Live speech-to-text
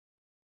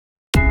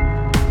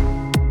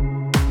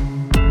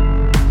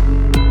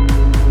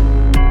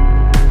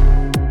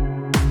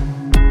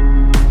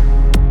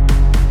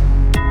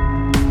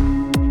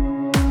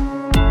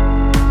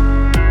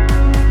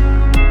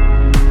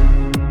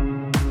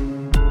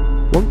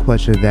one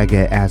question that I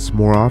get asked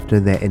more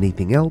often than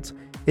anything else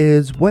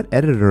is what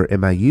editor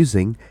am I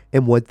using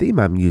and what theme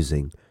I'm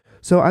using.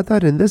 So I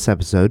thought in this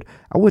episode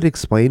I would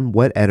explain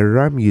what editor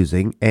I'm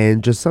using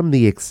and just some of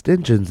the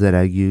extensions that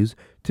I use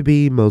to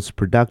be most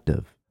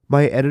productive.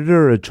 My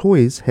editor of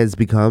choice has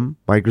become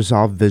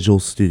Microsoft Visual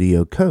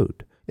Studio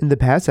Code. In the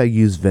past I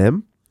used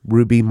Vim,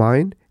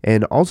 RubyMine,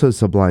 and also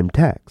Sublime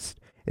Text.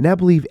 And I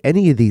believe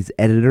any of these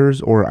editors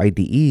or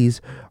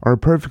IDEs are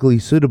perfectly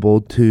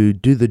suitable to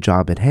do the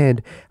job at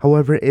hand.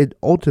 However, it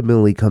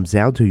ultimately comes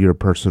down to your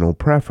personal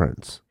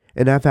preference.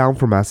 And I found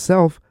for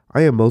myself,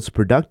 I am most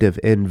productive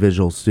in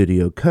Visual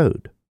Studio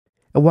Code.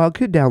 And while I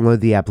could download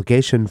the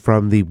application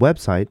from the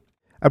website,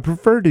 I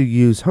prefer to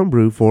use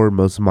Homebrew for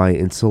most of my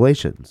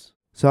installations.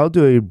 So I'll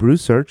do a brew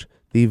search,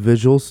 the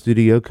Visual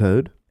Studio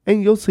Code,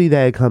 and you'll see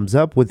that it comes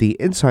up with the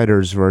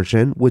Insiders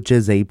version, which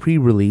is a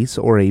pre-release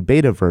or a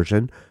beta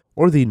version,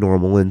 or the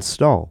normal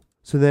install.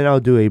 So then I'll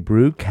do a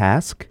brew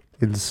cask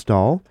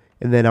install,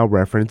 and then I'll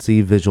reference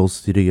the Visual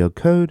Studio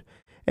Code,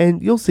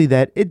 and you'll see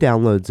that it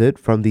downloads it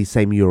from the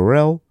same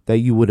URL that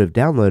you would have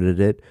downloaded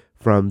it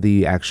from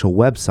the actual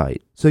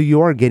website. So you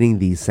are getting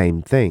the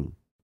same thing.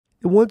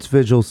 And once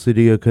Visual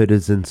Studio Code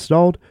is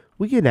installed,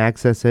 we can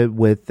access it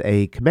with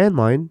a command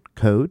line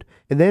code,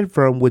 and then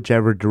from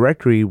whichever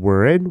directory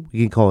we're in, we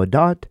can call a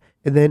dot,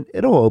 and then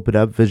it'll open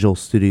up Visual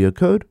Studio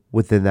Code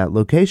within that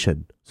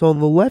location. So on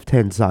the left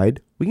hand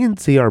side, we can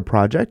see our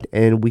project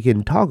and we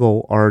can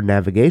toggle our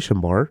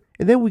navigation bar,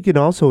 and then we can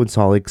also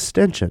install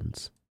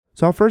extensions.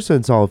 So I'll first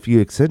install a few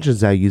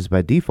extensions that I use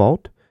by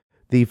default.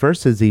 The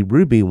first is the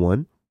Ruby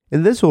one,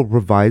 and this will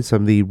provide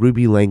some of the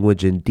Ruby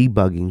language and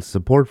debugging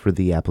support for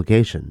the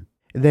application.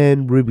 And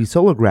then Ruby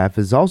Solograph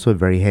is also a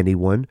very handy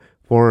one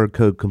for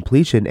code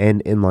completion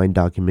and inline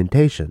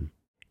documentation.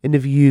 And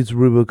if you use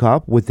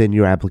Rubocop within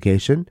your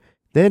application,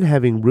 then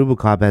having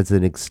Rubocop as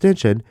an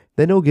extension,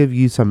 then it'll give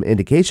you some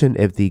indication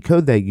if the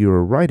code that you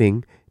are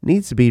writing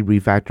needs to be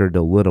refactored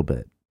a little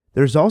bit.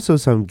 There's also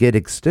some Git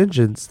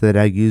extensions that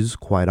I use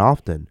quite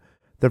often.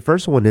 The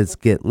first one is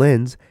Git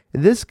Lens,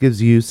 and this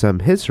gives you some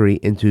history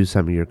into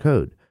some of your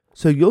code.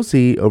 So you'll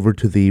see over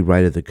to the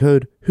right of the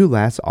code who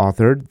last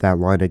authored that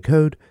line of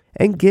code,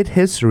 and Git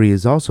History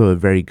is also a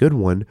very good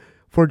one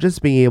for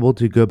just being able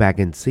to go back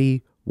and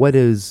see what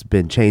has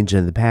been changed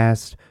in the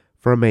past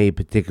from a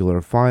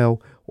particular file,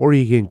 or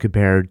you can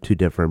compare to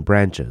different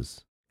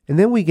branches. And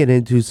then we get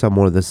into some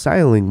more of the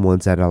styling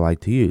ones that I like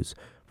to use.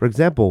 For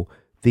example,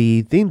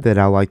 the theme that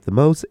I like the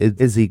most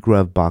is the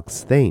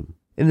Grovebox theme.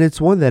 And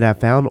it's one that I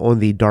found on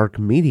the dark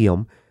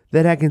medium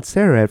that I can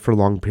stare at for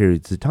long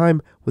periods of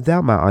time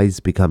without my eyes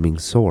becoming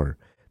sore.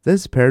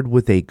 This paired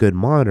with a good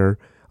monitor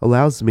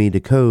allows me to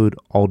code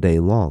all day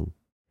long.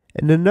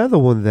 And another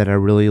one that I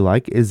really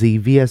like is the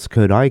VS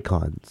Code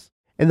icons.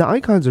 And the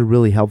icons are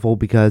really helpful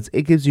because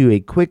it gives you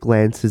a quick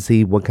glance to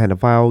see what kind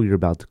of file you're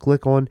about to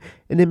click on,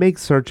 and it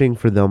makes searching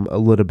for them a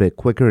little bit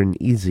quicker and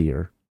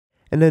easier.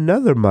 And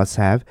another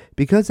must-have,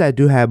 because I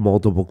do have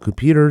multiple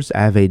computers,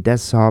 I have a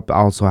desktop, I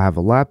also have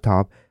a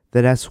laptop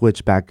that I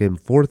switch back and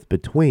forth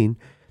between,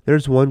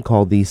 there's one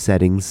called the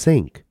Settings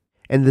Sync.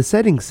 And the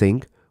Settings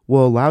Sync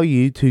will allow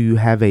you to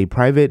have a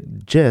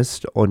private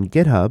gist on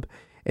GitHub,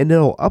 and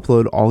it'll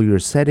upload all your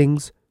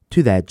settings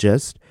to that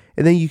gist,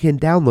 and then you can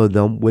download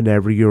them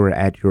whenever you're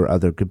at your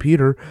other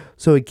computer,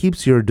 so it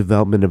keeps your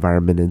development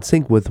environment in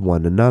sync with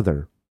one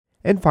another.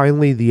 And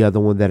finally, the other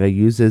one that I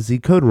use is the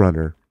Code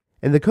Runner.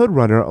 And the Code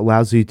Runner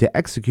allows you to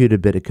execute a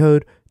bit of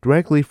code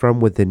directly from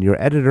within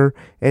your editor,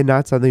 and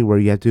not something where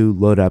you have to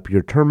load up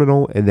your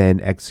terminal and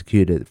then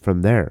execute it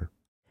from there.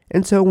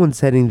 And so when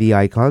setting the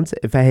icons,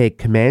 if I hit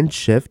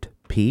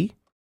Command-Shift-P,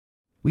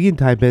 we can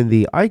type in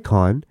the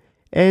icon,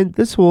 and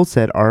this will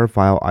set our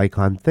file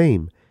icon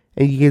theme.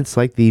 And you can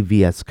select the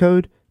VS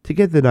Code to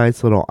get the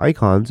nice little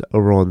icons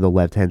over on the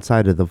left hand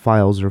side of the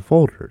files or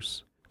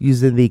folders.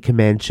 Using the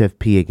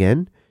Command-Shift-P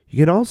again,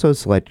 you can also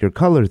select your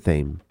color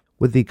theme.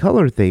 With the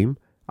color theme,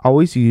 I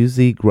always use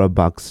the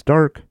Grovebox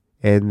Dark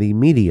and the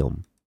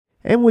Medium.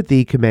 And with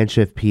the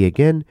Command-Shift-P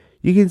again,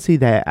 you can see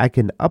that I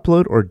can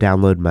upload or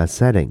download my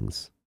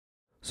settings.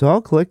 So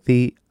I'll click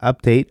the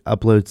Update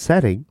Upload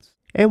Settings,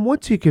 and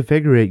once you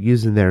configure it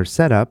using their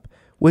setup,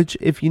 which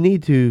if you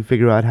need to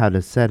figure out how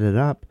to set it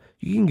up,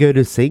 you can go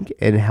to Sync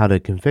and How to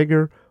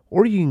Configure,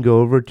 or you can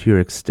go over to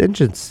your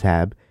Extensions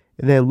tab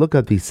and then look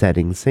up the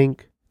Settings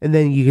Sync, and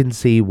then you can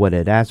see what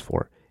it asks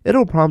for.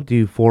 It'll prompt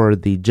you for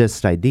the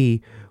gist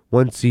ID.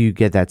 Once you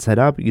get that set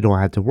up, you don't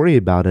have to worry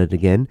about it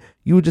again.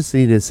 You would just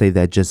need to save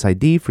that gist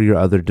ID for your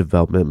other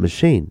development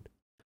machine.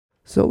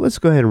 So let's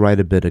go ahead and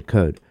write a bit of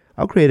code.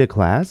 I'll create a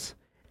class,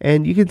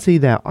 and you can see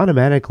that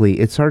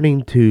automatically it's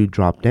starting to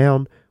drop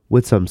down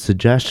with some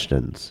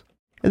suggestions.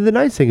 And the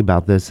nice thing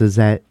about this is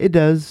that it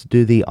does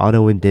do the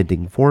auto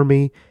indenting for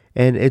me,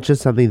 and it's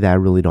just something that I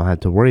really don't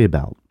have to worry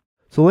about.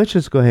 So let's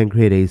just go ahead and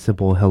create a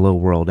simple Hello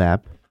World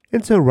app.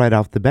 And so right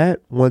off the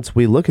bat, once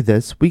we look at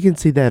this, we can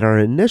see that our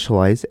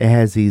initialize, it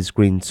has these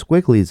green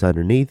squigglies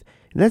underneath,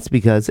 And that's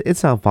because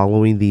it's not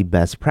following the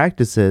best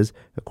practices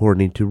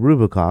according to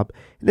Rubicop,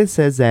 and it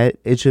says that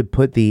it should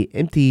put the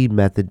empty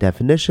method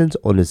definitions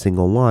on a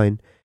single line.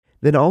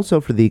 Then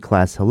also for the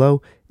class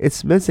hello,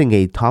 it's missing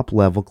a top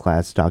level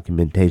class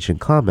documentation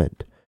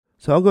comment.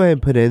 So I'll go ahead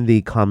and put in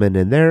the comment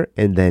in there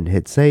and then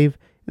hit save,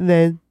 and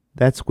then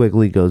that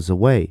squiggly goes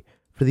away.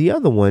 For the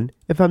other one,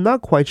 if I'm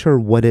not quite sure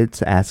what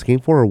it's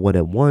asking for or what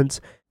it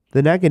wants,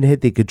 then I can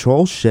hit the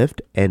Control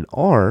Shift and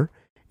R,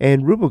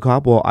 and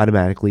Rubicop will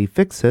automatically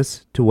fix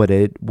this to what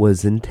it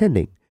was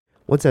intending.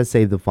 Once I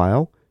save the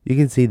file, you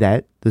can see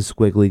that the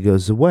squiggly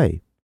goes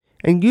away.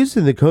 And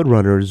using the code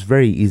runner is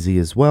very easy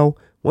as well.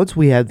 Once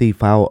we have the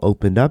file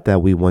opened up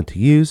that we want to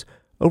use,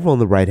 over on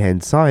the right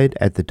hand side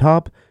at the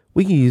top,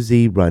 we can use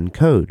the run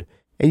code.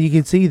 And you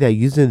can see that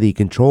using the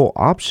control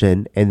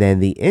option and then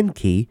the N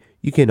key,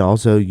 you can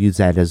also use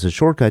that as a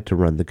shortcut to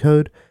run the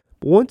code.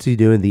 But once you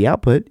do in the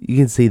output, you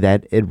can see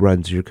that it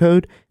runs your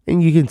code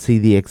and you can see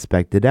the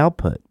expected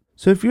output.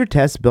 So if you're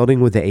test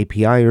building with the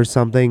API or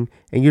something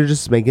and you're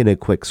just making a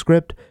quick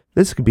script,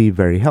 this could be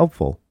very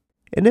helpful.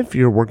 And if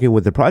you're working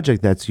with a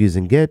project that's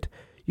using Git,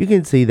 you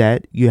can see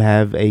that you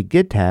have a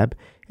Git tab,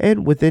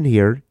 and within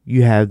here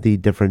you have the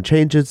different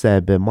changes that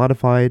have been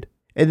modified,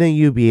 and then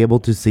you'll be able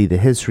to see the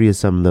history of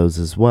some of those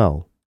as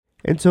well.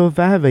 And so if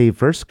I have a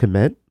first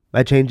commit,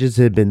 my changes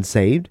have been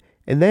saved,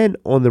 and then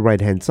on the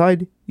right hand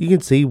side you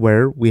can see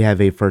where we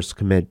have a first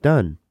commit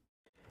done.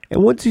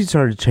 And once you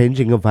start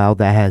changing a file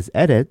that has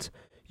edits,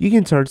 you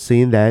can start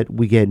seeing that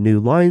we get new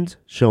lines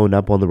showing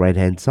up on the right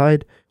hand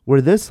side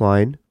where this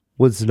line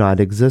was not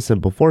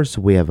existent before,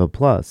 so we have a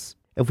plus.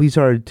 If we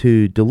started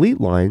to delete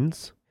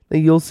lines,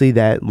 then you'll see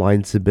that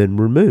lines have been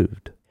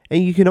removed.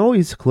 And you can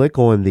always click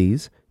on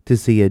these to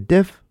see a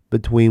diff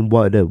between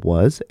what it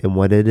was and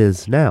what it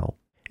is now.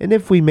 And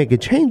if we make a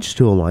change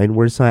to a line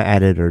where it's not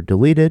added or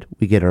deleted,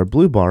 we get our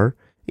blue bar.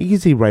 You can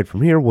see right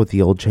from here what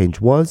the old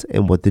change was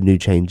and what the new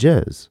change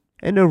is.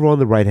 And over on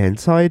the right hand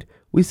side,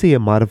 we see a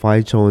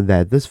modified showing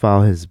that this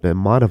file has been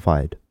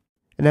modified.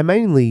 And I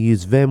mainly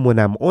use Vim when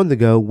I'm on the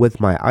go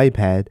with my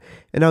iPad,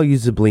 and I'll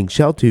use the Blink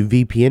shell to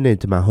VPN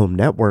into my home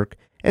network,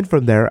 and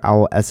from there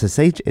I'll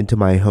SSH into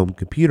my home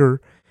computer,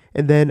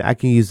 and then I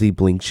can use the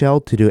Blink shell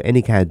to do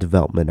any kind of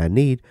development I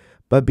need.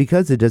 But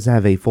because it doesn't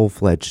have a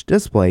full-fledged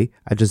display,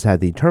 I just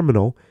have the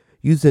terminal,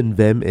 using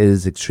Vim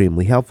is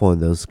extremely helpful in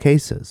those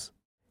cases.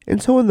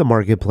 And so in the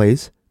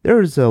marketplace,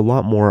 there is a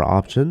lot more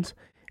options,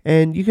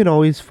 and you can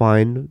always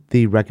find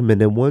the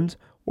recommended ones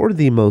or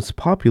the most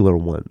popular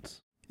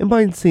ones. And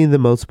by seeing the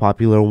most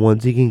popular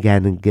ones, you can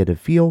get a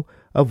feel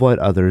of what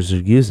others are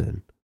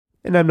using.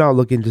 And I'm not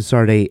looking to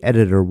start a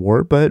editor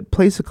war, but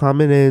place a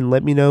comment and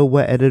let me know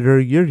what editor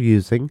you're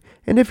using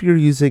and if you're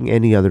using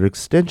any other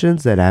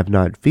extensions that I have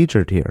not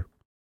featured here.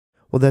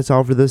 Well, that's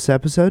all for this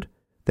episode.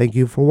 Thank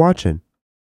you for watching.